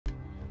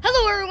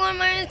Hello everyone,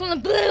 my name is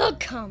Glenn.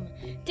 Welcome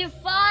to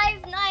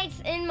Five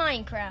Nights in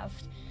Minecraft.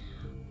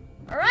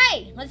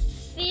 Alright, let's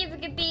see if we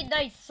can beat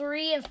night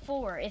 3 and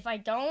 4. If I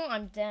don't,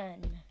 I'm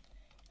done.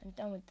 I'm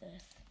done with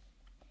this.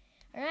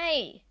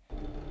 Alright.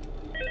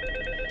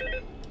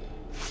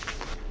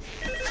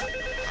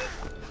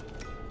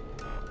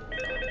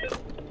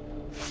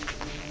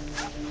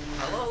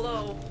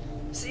 Hello.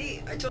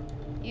 See, I told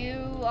You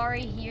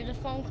already hear the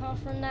phone call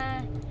from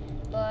that,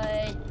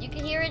 but you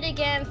can hear it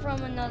again from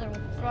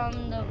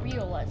the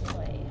real Let's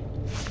Play.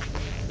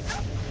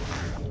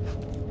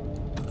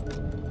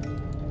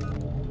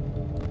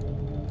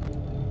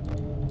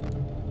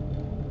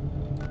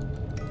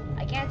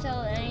 I can't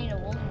tell if any of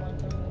the wolven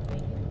ones are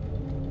moving.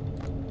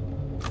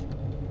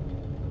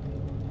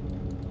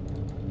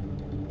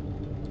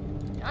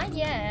 Not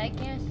yet, I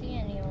can't see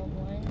any old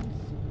ones.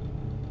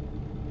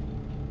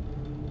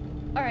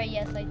 Alright,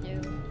 yes I do.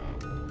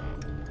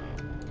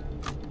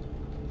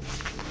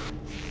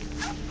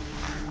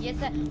 Yes,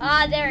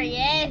 there he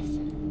is!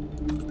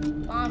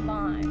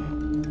 Bonbon.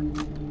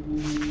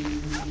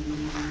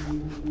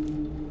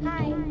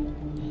 Hi.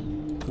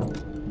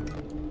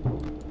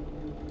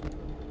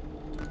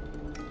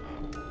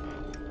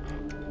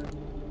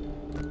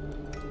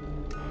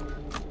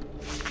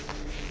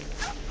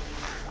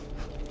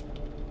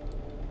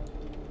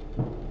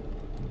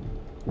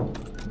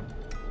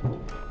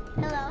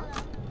 Hello.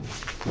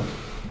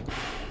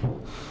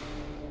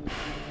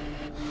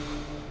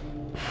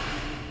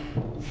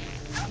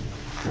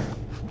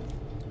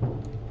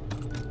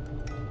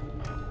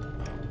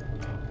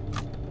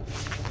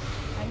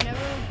 I've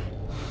never...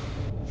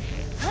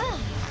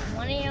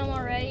 1 AM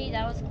already?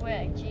 That was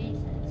quick, Jesus.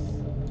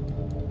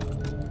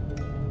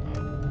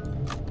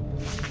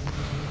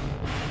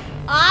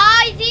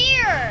 Ah, he's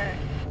here!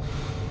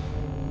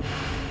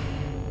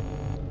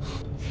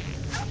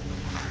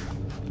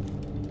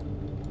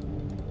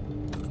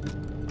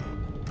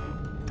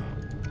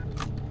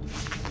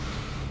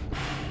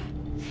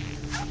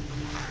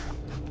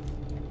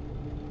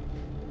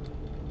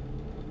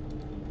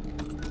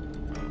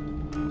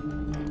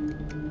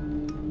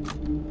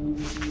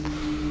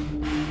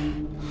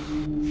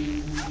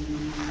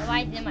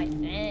 Nobody's in my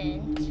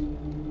vent.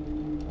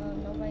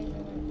 Nobody's in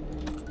my vent.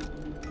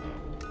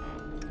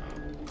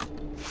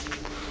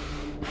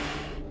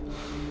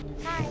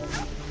 Hi.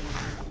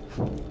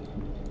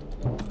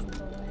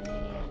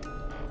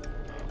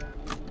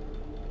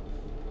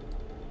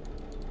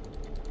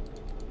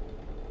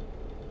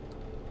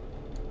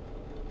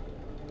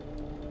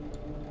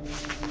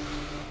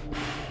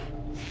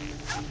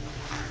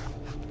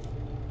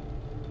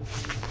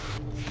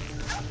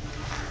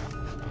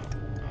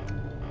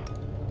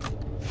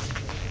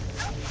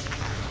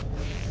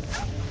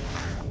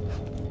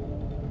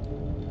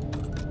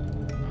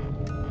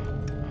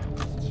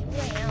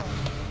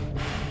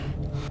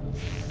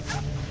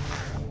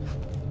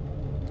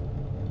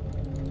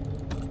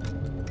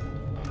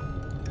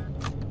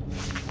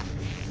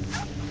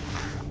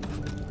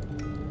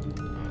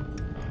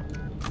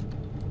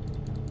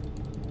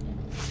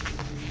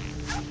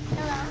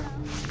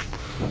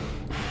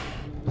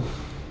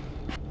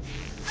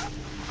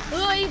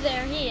 Oh, he's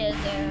there. He is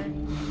there.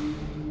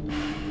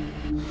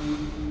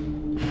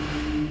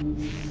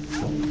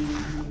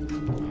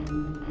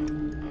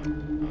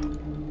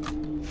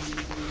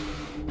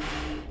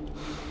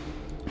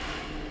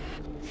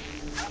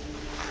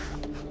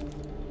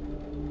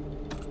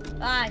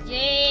 Ah,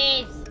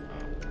 jeez.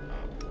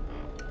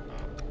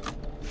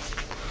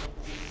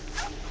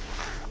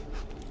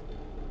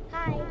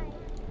 Hi.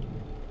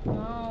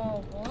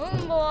 Oh,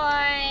 Bloom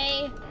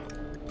Boy.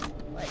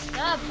 What's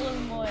up,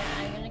 Bloom Boy?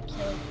 I'm gonna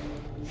kill you.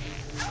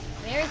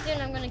 Very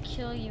soon I'm gonna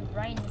kill you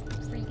right in the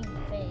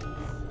freaking face.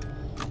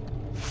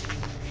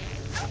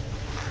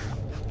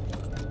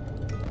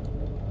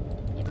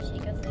 Yep,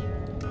 Chica's there.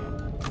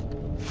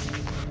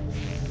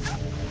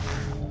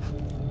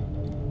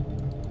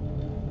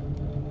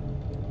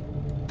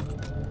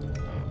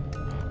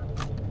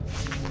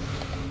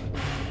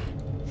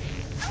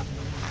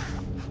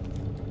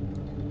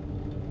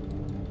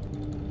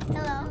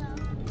 Hello.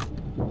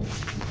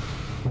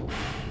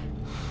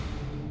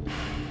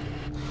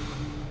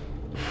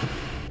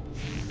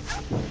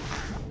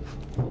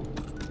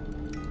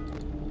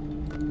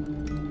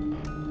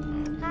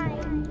 Hi.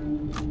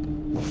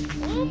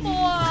 Oh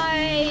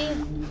boy.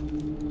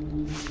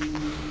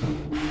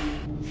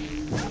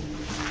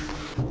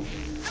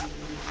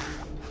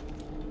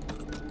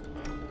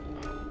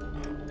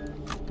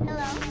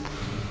 Hello.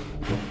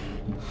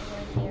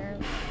 Right here.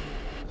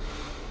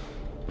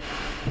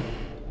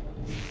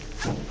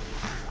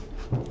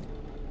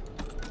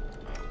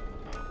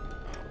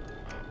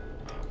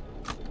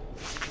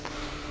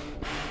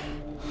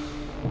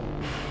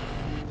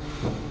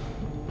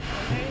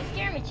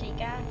 Scare me,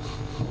 Chica.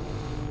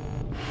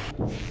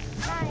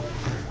 Hi.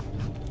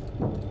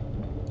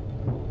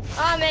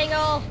 Ah,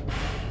 Mangle.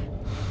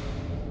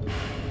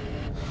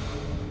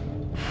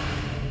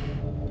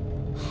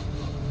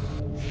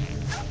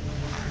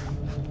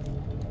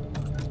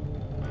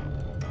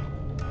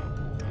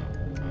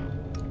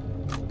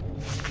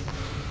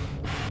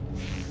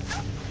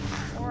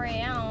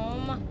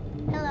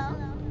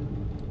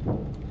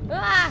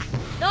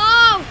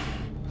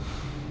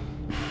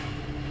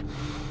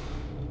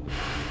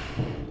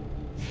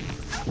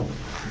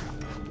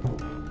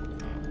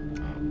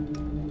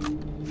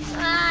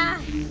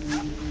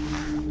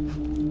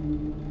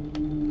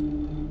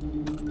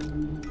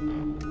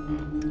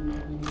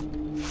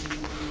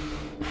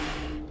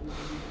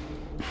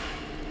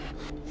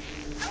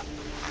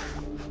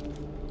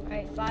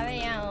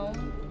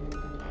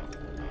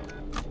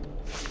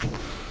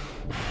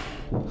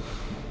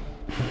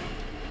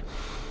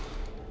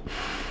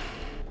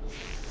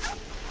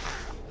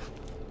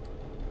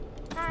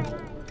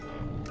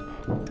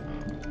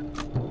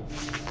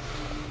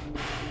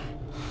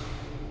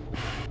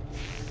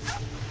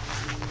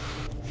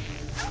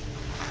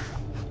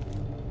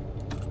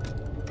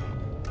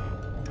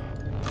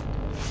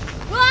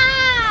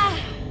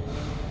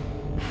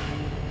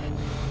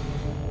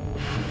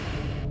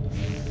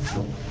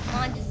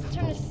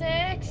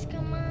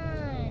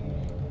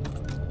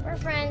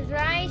 friends,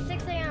 right?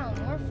 6 a.m.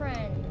 More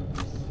friends.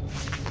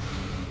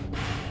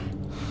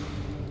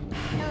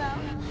 Hello.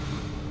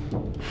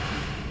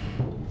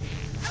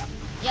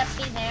 Yep,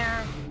 he's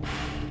there.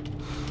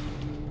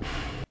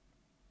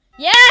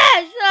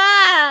 Yes!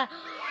 Ah!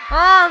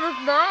 Oh,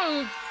 that's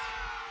nice.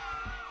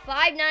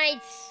 5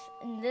 nights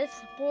in this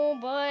pool,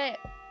 but,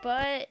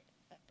 oh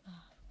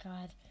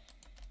God.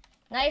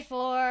 Night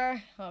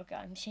 4. Oh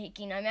God, I'm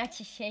shaking. I'm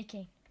actually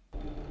shaking.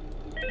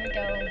 Here we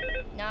go.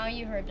 Now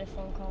you heard the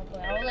phone call,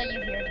 but I'll let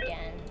you hear it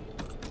again.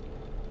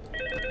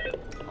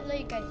 I'll let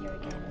you guys hear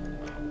it again.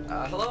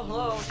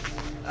 Hello.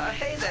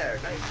 Hey there,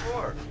 night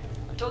 4.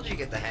 I told you to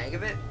get the hang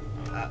of it.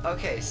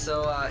 Okay,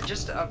 so,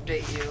 just to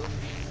update you,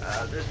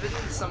 there's been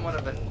somewhat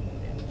of an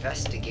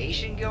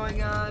investigation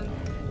going on.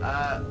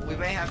 We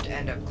may have to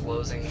end up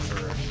closing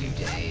for a few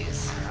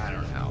days. I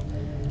don't know.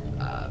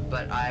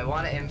 But I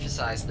want to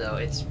emphasize, though,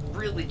 it's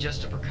really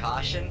just a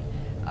precaution.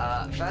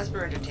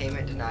 Fazbear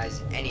Entertainment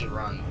denies any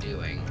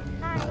wrongdoing.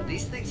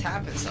 These things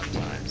happen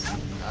sometimes.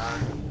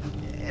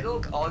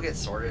 It'll all get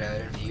sorted out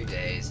in a few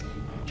days.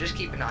 Just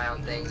keep an eye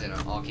on things and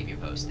I'll keep you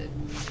posted.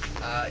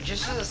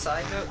 Just as a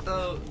side note,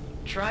 though,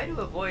 try to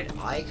avoid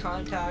eye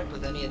contact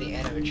with any of the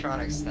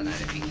animatronics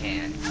tonight if you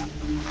can.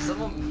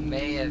 Someone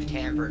may have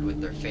tampered with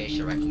their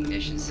facial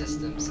recognition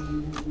systems.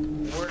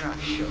 We're not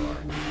sure,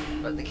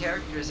 but the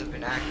characters have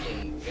been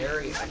acting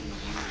very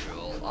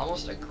unusual,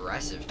 almost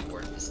aggressive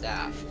towards the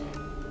staff.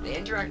 They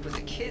interact with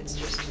the kids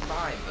just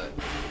fine, but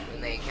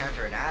when they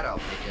encounter an adult,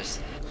 they just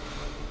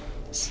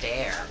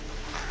stare.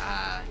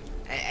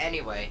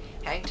 Anyway,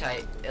 hang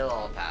tight, it'll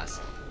all pass.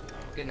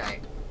 Good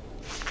night.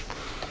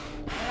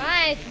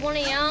 Alright, it's 1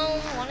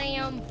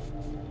 a.m.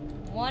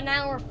 1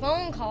 hour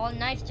phone call.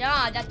 Nice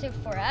job. That took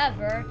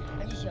forever.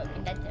 I'm just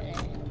joking. That didn't.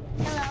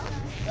 Hello.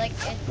 Like,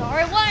 it's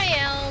already 1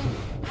 a.m.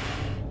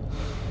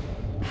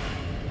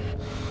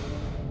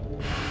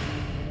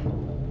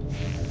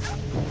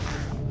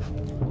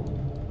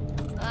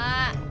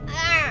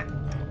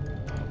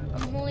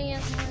 I'm holding it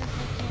as hard as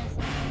I can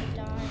so I don't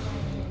die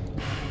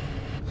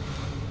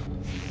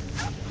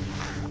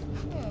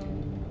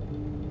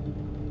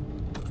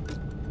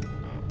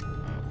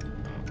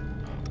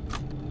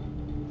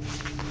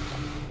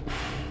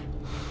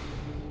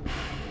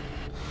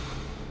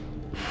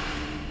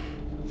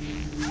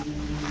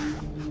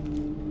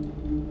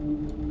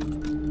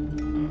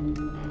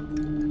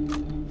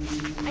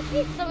I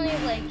think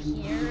somebody's like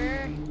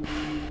here.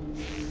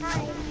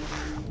 Hi.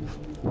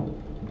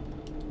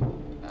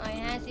 I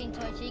haven't seen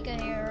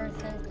Toshika here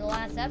since the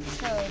last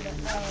episode of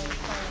Final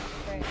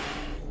Fantasy.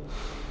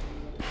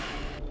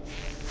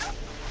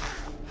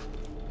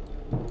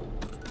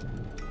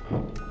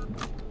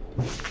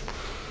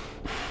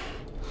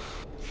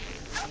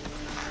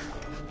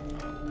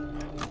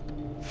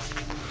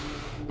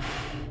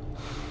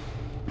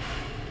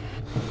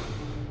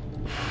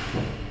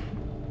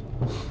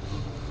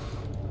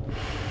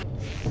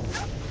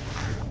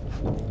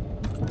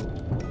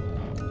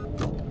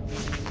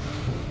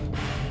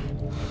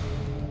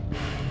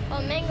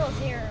 Oh, Mango's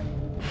here.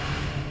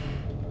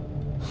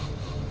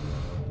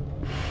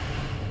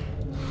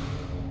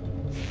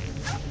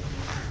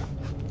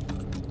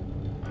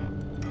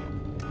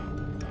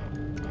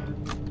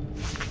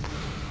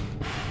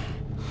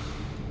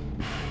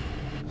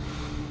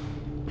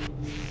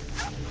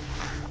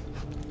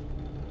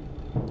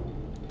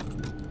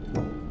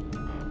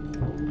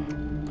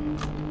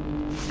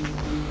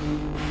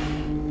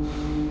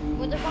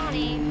 With the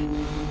Bonnie.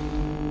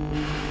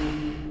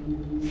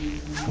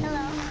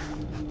 Hello.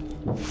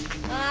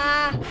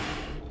 Ah.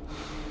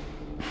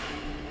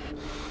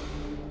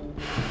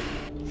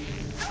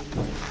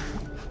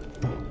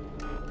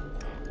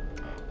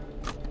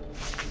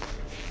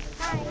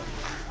 Hi.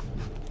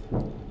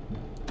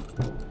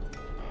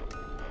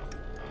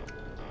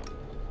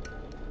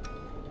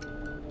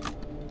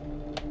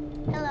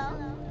 Hello.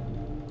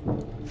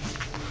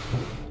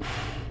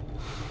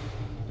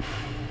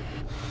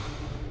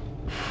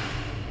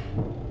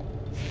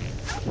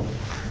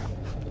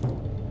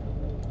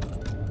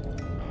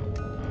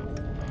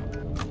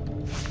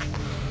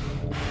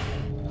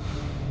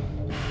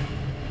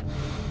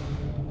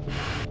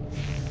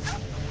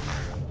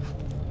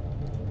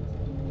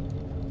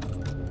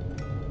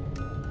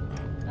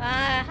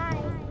 Hi.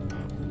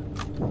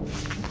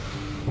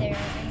 There,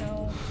 I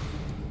know.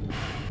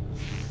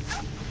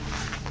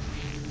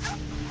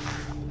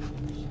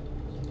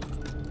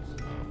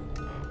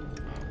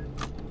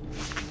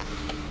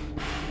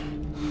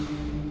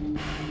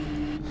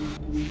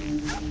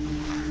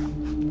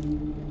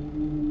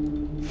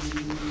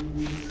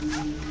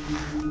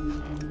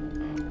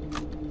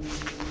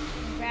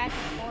 Congrats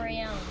at 4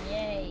 a.m.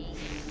 Yay.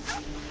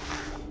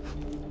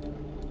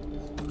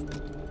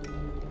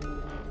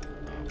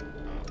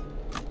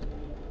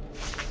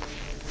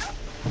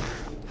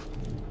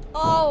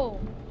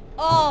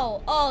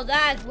 Oh,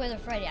 that's Wither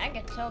Freddy. I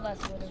can tell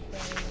that's Wither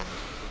Freddy.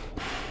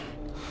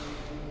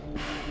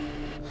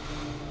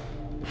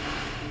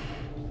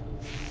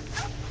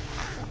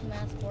 Does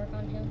mask work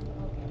on him?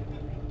 Okay.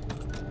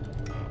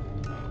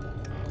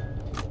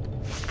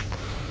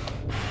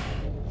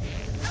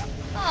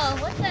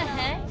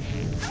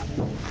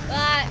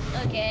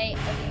 Okay,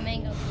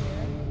 mangoes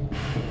here.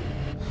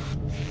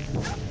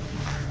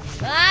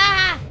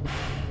 Ah!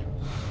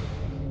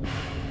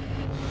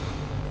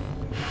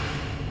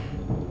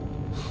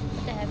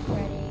 What the heck,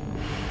 Freddy?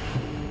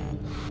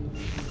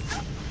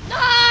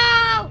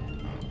 No!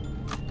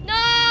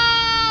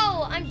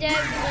 No! I'm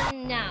dead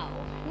now.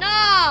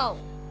 No!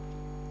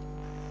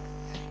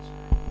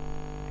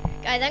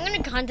 Guys, I'm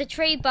gonna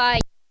concentrate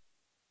by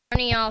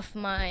turning off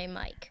my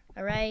mic.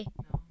 Alright?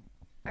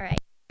 Alright.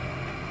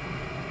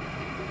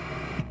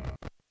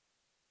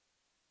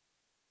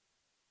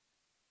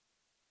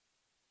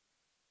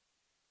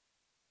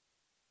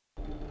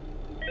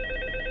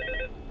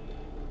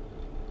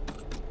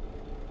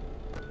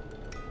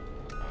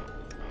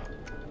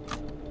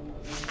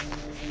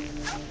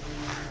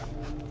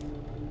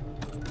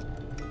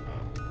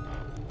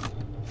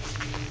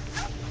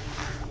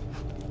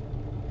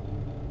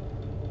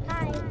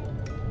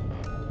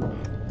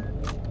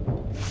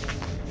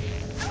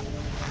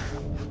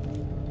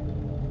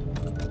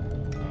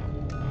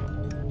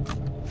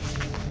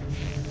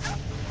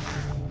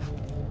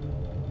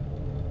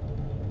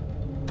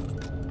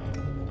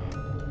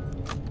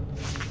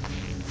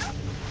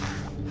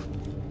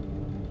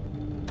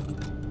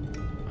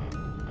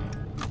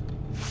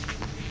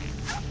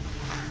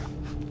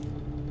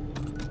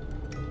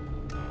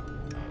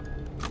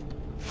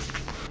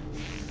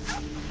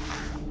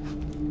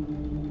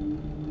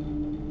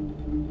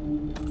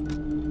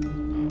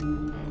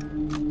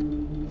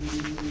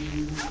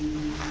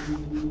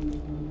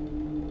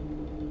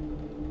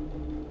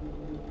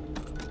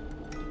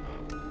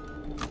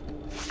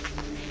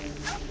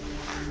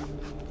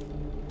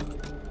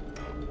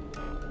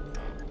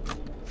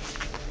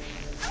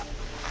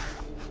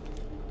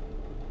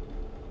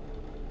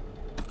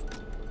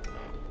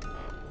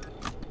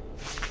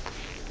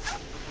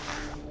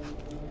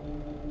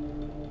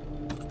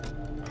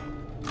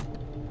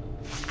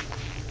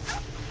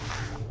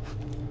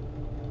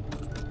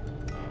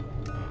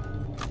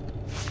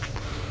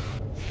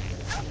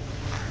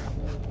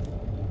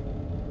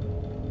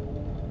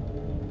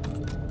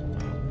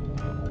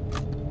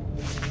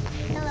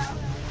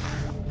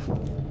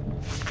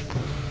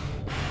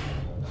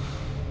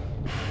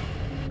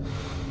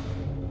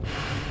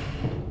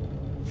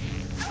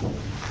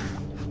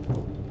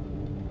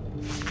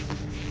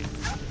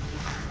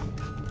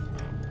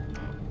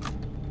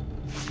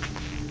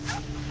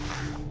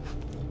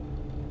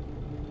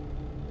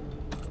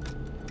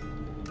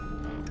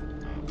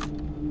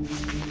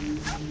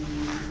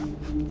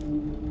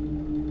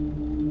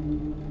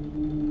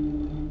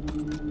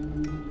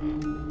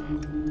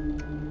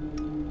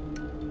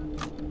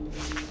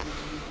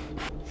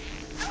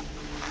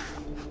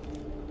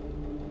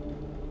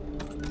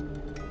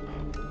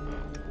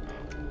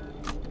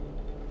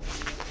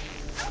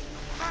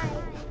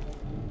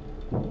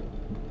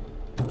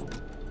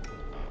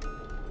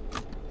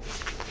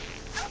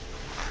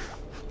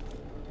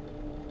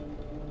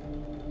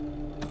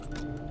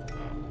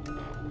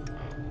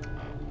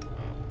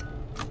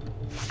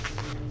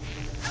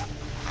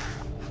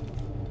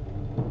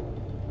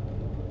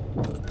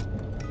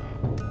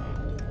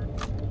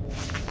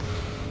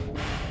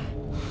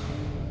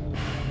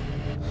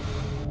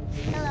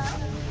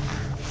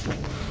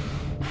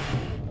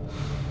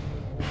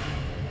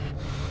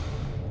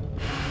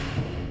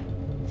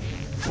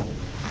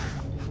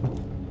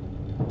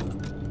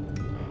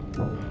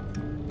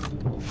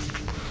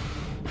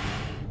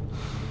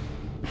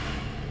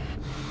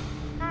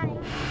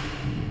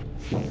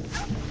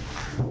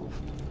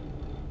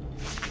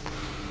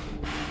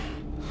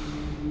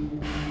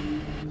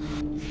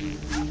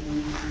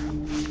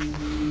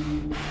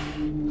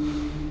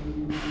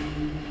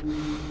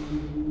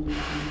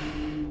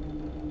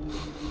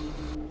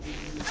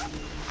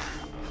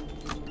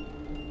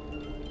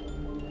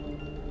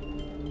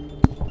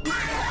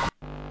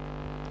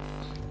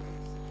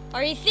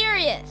 Are you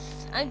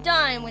serious? I'm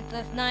done with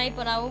this night,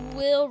 but I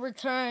will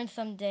return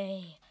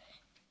someday.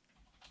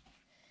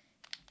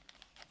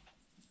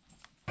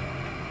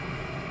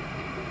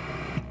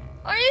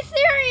 Are you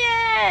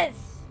serious?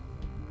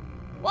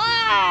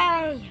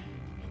 Why?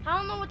 I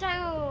don't know what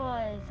time it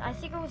was. I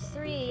think it was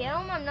 3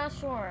 a.m. I'm not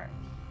sure.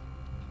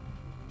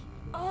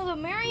 Oh, the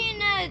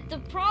marionette. The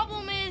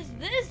problem is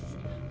this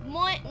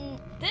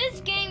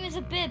game is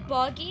a bit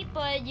buggy,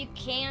 but you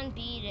can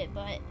beat it.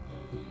 But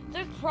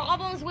there's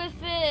problems with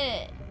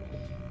it.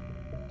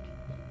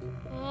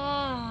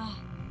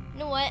 You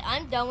know what?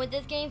 I'm done with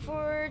this game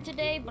for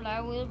today, but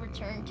I will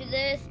return to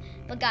this.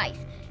 But guys,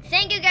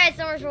 thank you guys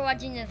so much for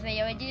watching this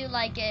video. If you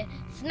like it,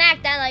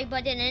 smack that like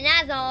button. And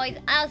as always,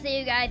 I'll see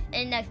you guys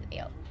in the next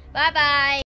video. Bye-bye.